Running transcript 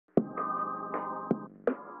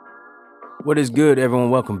What is good, everyone?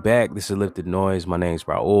 Welcome back. This is Lifted Noise. My name is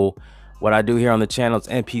Raul. What I do here on the channel is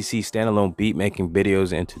MPC standalone beat making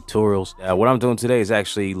videos and tutorials. What I'm doing today is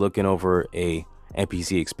actually looking over a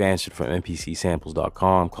MPC expansion from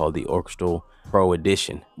MPC-SAMPLES.com called the Orchestral Pro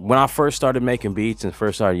Edition. When I first started making beats and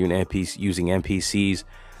first started using MPCs,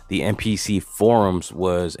 the MPC forums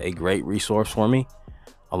was a great resource for me.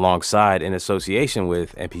 Alongside, in association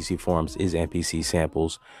with MPC forums, is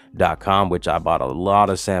MPC-SAMPLES.com, which I bought a lot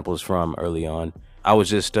of samples from early on. I was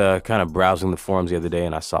just kind of browsing the forums the other day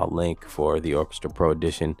and I saw a link for the Orchestral Pro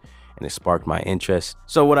Edition and it sparked my interest.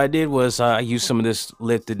 So what I did was I used some of this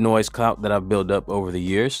lifted noise clout that I've built up over the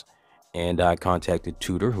years, and I contacted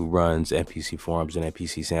Tutor, who runs MPC forums and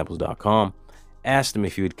MPC-SAMPLES.com, asked him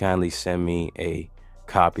if he would kindly send me a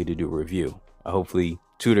copy to do a review. Hopefully,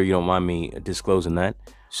 Tutor, you don't mind me disclosing that.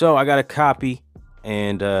 So I got a copy,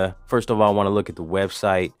 and first of all, I want to look at the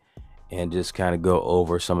website and just kind of go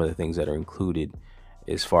over some of the things that are included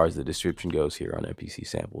as far as the description goes here on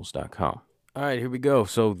MPC-SAMPLES.com. All right, here we go.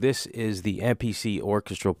 So this is the MPC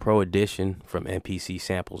Orchestral Pro Edition from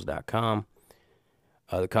MPC-SAMPLES.com.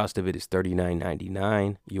 The cost of it is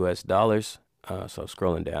 $39.99 US dollars. So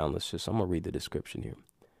scrolling down, I'm gonna read the description here.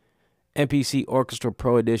 MPC Orchestral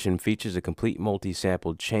Pro Edition features a complete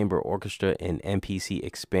multi-sampled chamber orchestra in MPC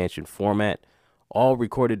expansion format, all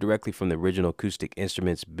recorded directly from the original acoustic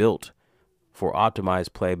instruments built for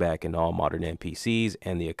optimized playback in all modern MPCs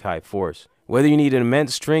and the Akai Force. Whether you need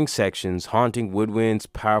immense string sections, haunting woodwinds,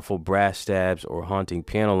 powerful brass stabs, or haunting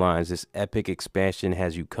piano lines, this epic expansion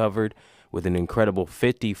has you covered with an incredible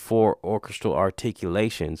 54 orchestral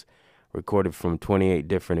articulations recorded from 28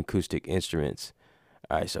 different acoustic instruments.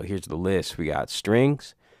 All right, so here's the list. We got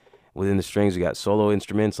strings. Within the strings, we got solo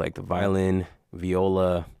instruments like the violin,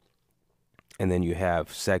 viola, and then you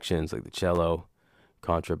have sections like the cello,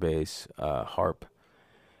 contrabass, harp.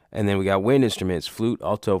 And then we got wind instruments: flute,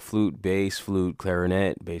 alto flute, bass flute,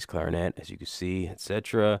 clarinet, bass clarinet, as you can see,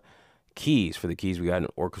 etc. Keys. For the keys, we got an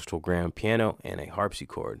orchestral grand piano and a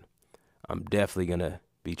harpsichord. I'm definitely going to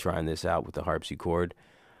be trying this out with the harpsichord.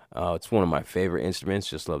 It's one of my favorite instruments.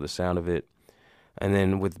 Just love the sound of it. And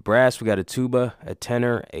then with brass, we got a tuba, a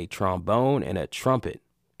tenor, a trombone, and a trumpet.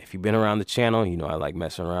 If you've been around the channel, you know I like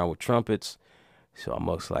messing around with trumpets, so I'll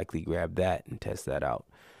most likely grab that and test that out.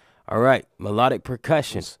 All right, melodic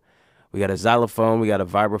percussions. We got a xylophone, we got a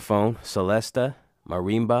vibraphone, celesta,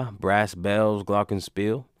 marimba, brass bells,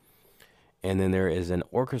 glockenspiel. And then there is an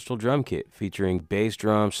orchestral drum kit featuring bass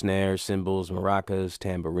drum, snares, cymbals, maracas,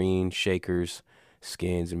 tambourine, shakers,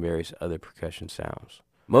 skins, and various other percussion sounds.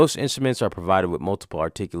 Most instruments are provided with multiple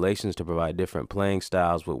articulations to provide different playing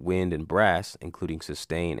styles with wind and brass, including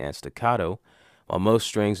sustain and staccato, while most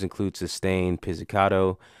strings include sustain,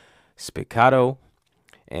 pizzicato, spiccato,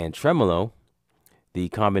 and tremolo. The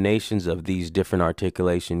combinations of these different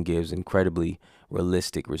articulation gives incredibly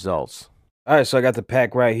realistic results. All right, so I got the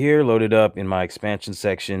pack right here loaded up in my expansion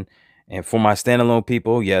section. And for my standalone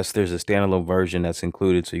people, yes, there's a standalone version that's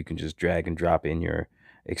included, so you can just drag and drop in your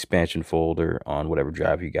expansion folder on whatever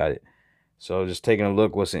drive you got it. So just taking a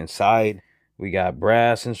look what's inside. We got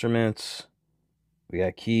brass instruments, we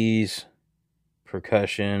got keys,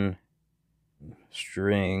 percussion,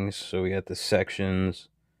 strings, so we got the sections.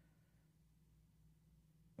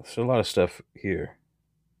 There's a lot of stuff here.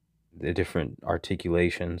 The different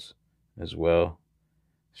articulations as well.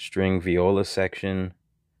 String viola section,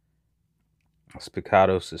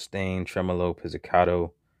 spiccato, sustain, tremolo,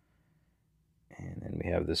 pizzicato. And then we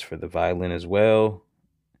have this for the violin as well.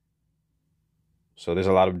 So there's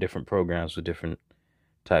a lot of different programs with different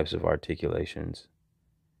types of articulations.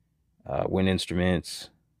 Wind instruments.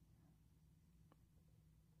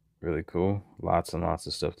 Really cool. Lots and lots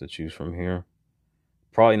of stuff to choose from here.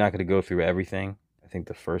 Probably not going to go through everything. I think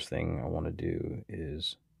the first thing I want to do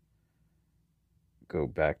is go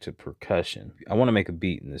back to percussion. I want to make a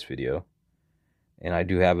beat in this video. And I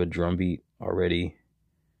do have a drum beat already.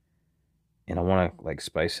 And I want to like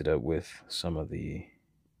spice it up with some of the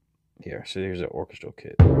here. So there's an orchestral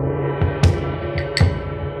kit.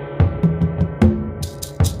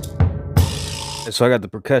 And so I got the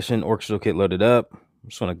percussion orchestral kit loaded up. I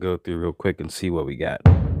just want to go through real quick and see what we got.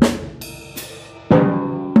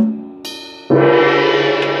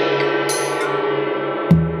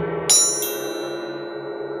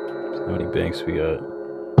 How many banks we got?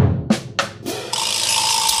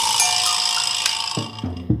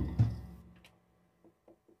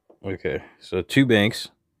 Okay, so 2 banks,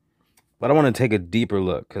 but I want to take a deeper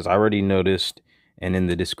look because I already noticed, and in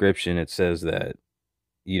the description it says that,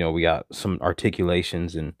 you know, we got some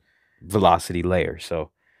articulations and velocity layers.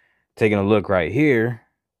 So taking a look right here,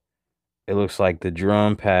 it looks like the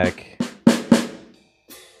drum pack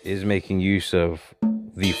is making use of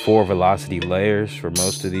the 4 velocity layers for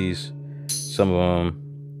most of these. Some of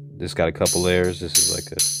them, this got a couple layers. This is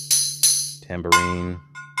like a tambourine.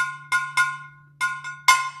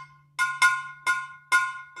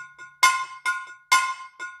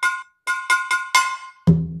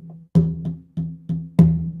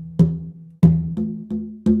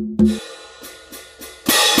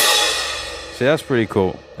 See, that's pretty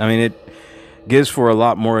cool. I mean, it gives for a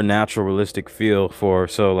lot more natural, realistic feel for,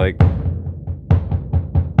 so like,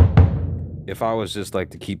 if I was just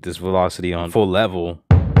like to keep this velocity on full level,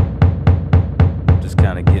 just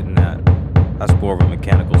kind of getting that's more of a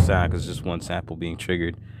mechanical sound because just one sample being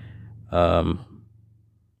triggered. So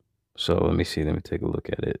let me take a look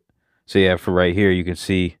at it. So yeah, for right here, you can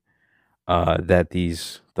see that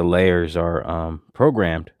the layers are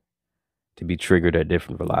programmed to be triggered at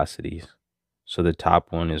different velocities. So the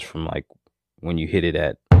top one is from like when you hit it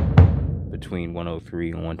at between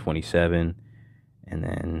 103 and 127, and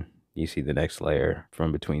then you see the next layer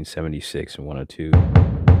from between 76 and 102.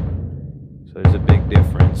 So there's a big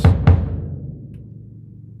difference.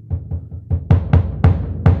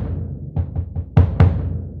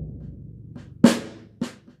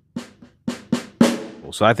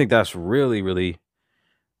 So I think that's really, really,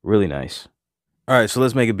 really nice. All right, so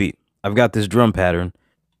let's make a beat. I've got this drum pattern.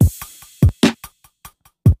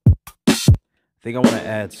 I think I want to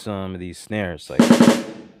add some of these snares, like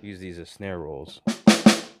use these as snare rolls.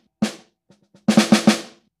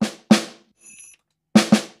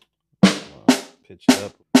 Pitch it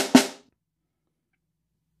up.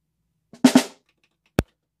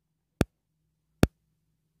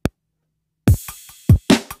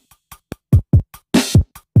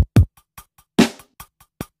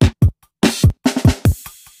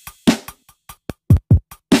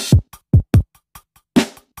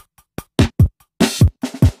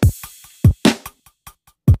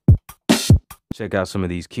 Check out some of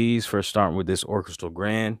these keys. First, starting with this orchestral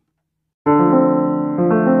grand.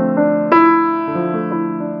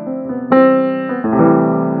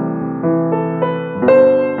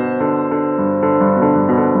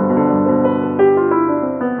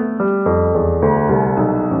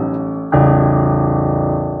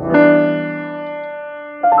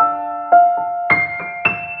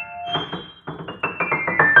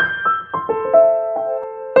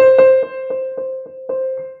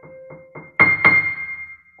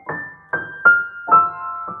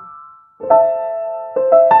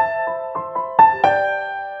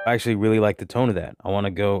 I actually really like the tone of that. I want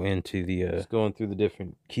to go into the just going through the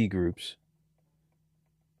different key groups.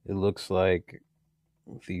 It looks like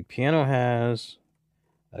the piano has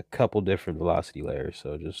a couple different velocity layers,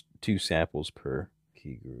 so just 2 samples per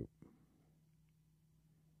key group.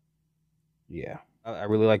 Yeah, I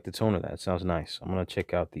really like the tone of that. It sounds nice. I'm gonna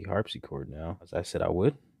check out the harpsichord now, as I said I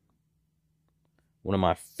would. One of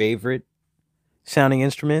my favorite sounding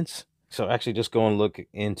instruments. So actually just going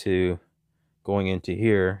into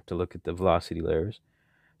here to look at the velocity layers.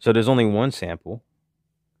 So there's only 1 sample,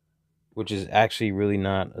 which is actually really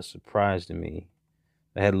not a surprise to me.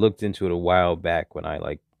 I had looked into it a while back when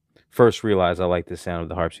I first realized I like the sound of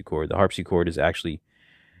the harpsichord. The harpsichord is actually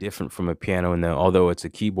different from a piano, and although it's a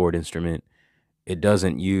keyboard instrument, it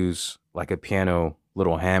doesn't use like a piano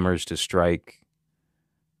little hammers to strike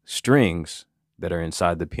strings that are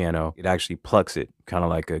inside the piano. It actually plucks it kind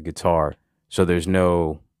of like a guitar. So there's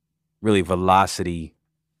no really velocity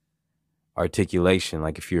articulation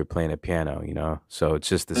like if you were playing a piano, you know? So it's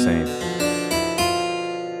just the same.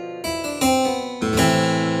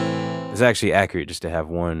 It's actually accurate just to have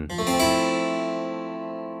one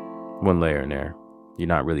layer in there. You're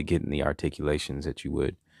not really getting the articulations that you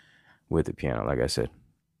would with the piano, like I said.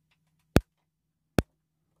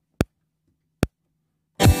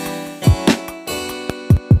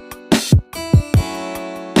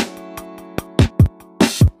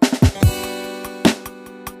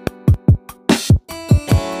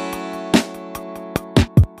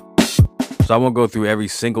 So I won't go through every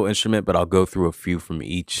single instrument, but I'll go through a few from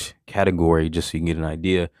each category just so you can get an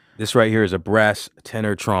idea. This right here is a brass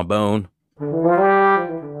tenor trombone.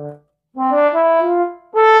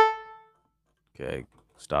 Okay,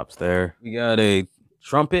 stops there. We got a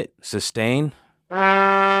trumpet, sustain.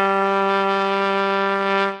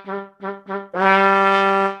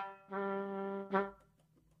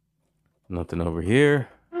 Nothing over here.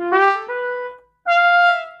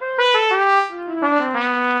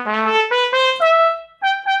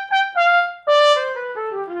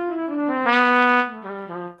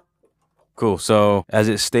 Cool. So as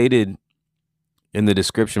it stated in the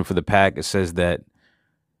description for the pack, it says that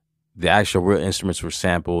the actual real instruments were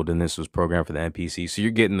sampled and this was programmed for the MPC. So you're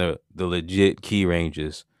getting the legit key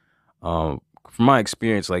ranges. From my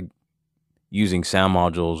experience, like using sound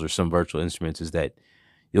modules or some virtual instruments, is that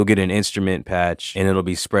you'll get an instrument patch and it'll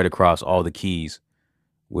be spread across all the keys,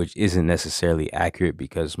 which isn't necessarily accurate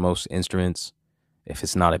because most instruments, if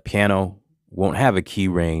it's not a piano, won't have a key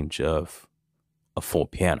range of a full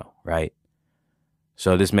piano, right?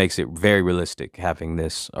 So this makes it very realistic, having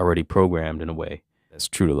this already programmed in a way that's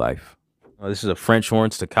true to life. This is a French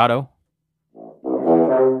horn staccato.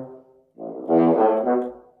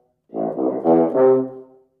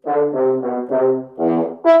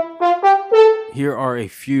 Here are a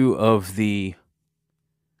few of the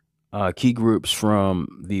key groups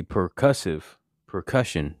from the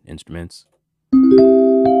percussion instruments.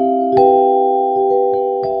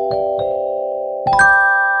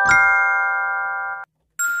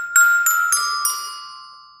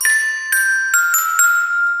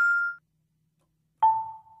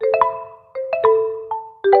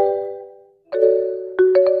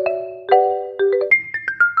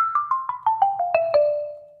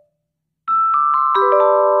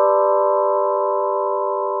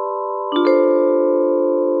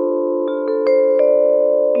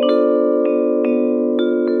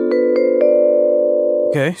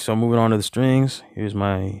 Okay, so moving on to the strings. Here's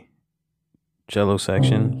my cello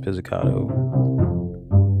section, pizzicato,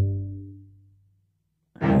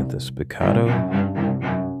 and the spiccato,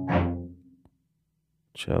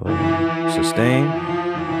 cello, sustain,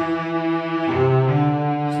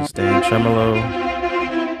 tremolo,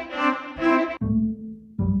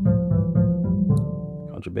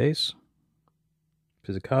 contrabass,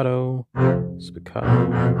 pizzicato,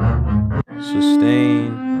 spiccato,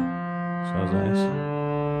 sustain. Sounds nice.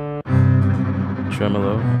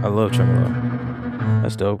 Tremolo. I love tremolo.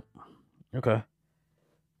 That's dope. Okay.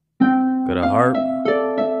 Got a harp.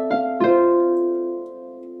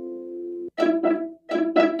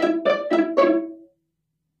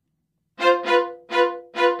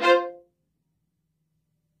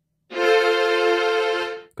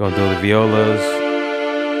 Gonna do the violas.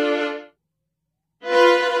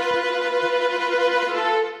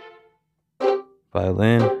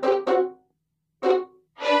 Violin.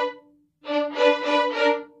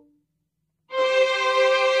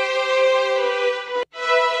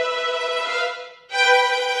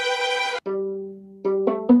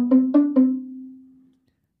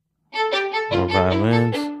 More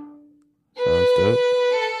violins. Sounds dope.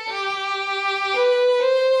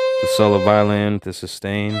 The solo violin, the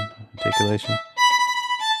sustain articulation.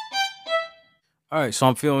 All right, so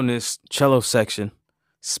I'm feeling this cello section,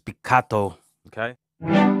 spiccato. Okay.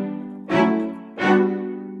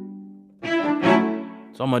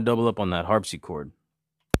 So I'm gonna double up on that harpsichord.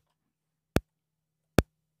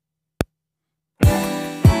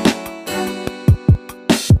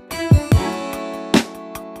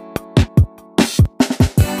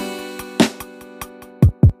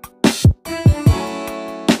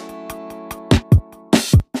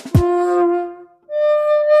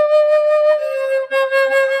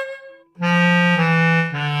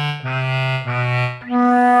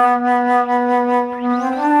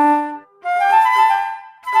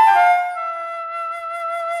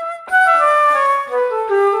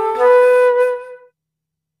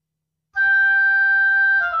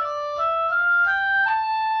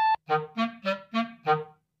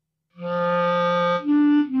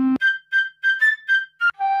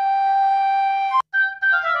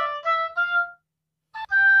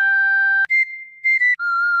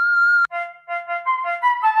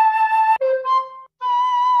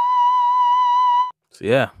 So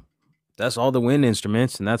yeah, that's all the wind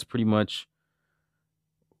instruments, and that's pretty much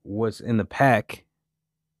what's in the pack.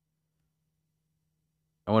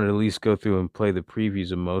 I wanted to at least go through and play the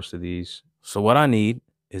previews of most of these. So what I need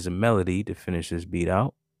is a melody to finish this beat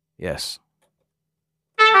out. Yes.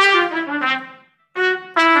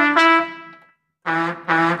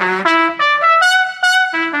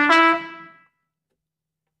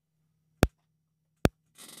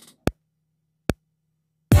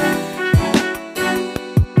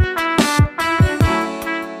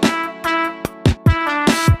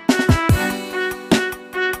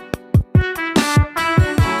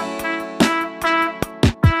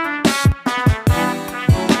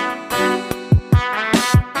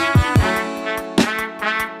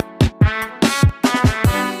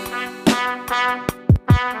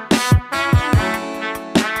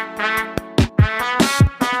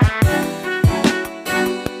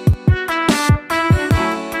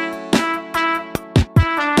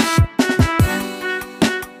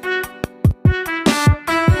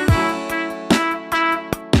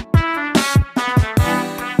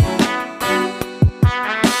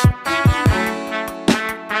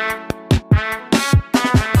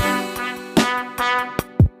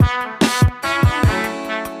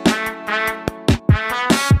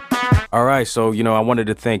 right, so I wanted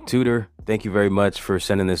to thank Tutor. Thank you very much for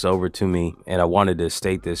sending this over to me, and I wanted to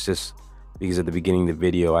state this just because at the beginning of the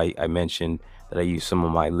video I mentioned that I used some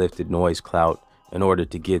of my lifted noise clout in order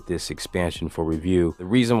to get this expansion for review. The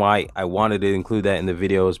reason why I wanted to include that in the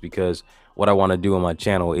video is because what I want to do on my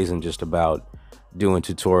channel isn't just about doing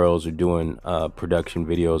tutorials or doing production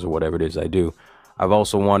videos or whatever it is I do. I've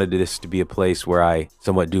also wanted this to be a place where I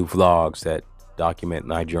somewhat do vlogs that document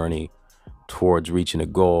my journey towards reaching a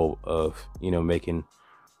goal of making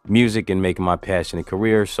music and making my passion a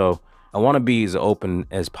career. So I want to be as open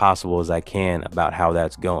as possible as I can about how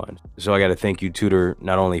that's going. So I got to thank you, Tutor,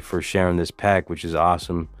 not only for sharing this pack, which is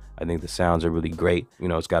awesome. I think the sounds are really great.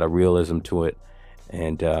 It's got a realism to it,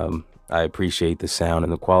 and I appreciate the sound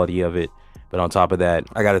and the quality of it. But on top of that,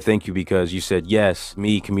 I got to thank you because you said yes.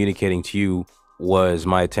 Me communicating to you was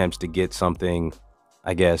my attempts to get something,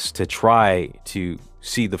 I guess, to try to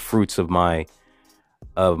see the fruits of my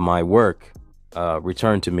work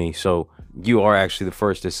returned to me. So you are actually the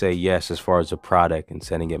first to say yes as far as a product and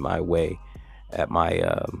sending it my way at my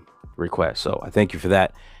request. So I thank you for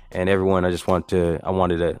that. And everyone, I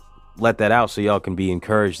wanted to let that out so y'all can be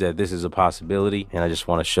encouraged that this is a possibility. And I just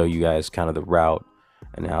want to show you guys kind of the route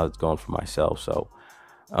and how it's going for myself. So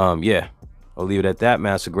yeah, I'll leave it at that,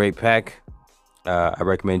 man. It's a great pack. I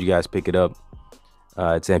recommend you guys pick it up.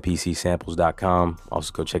 It's MPC-SAMPLES.com.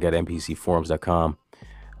 Also go check out MPC-forums.com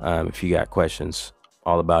if you got questions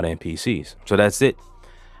all about MPCs. So that's it.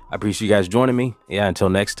 I appreciate you guys joining me. Yeah, until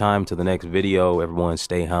next time, to the next video, everyone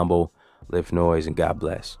stay humble, lift noise, and God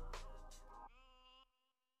bless.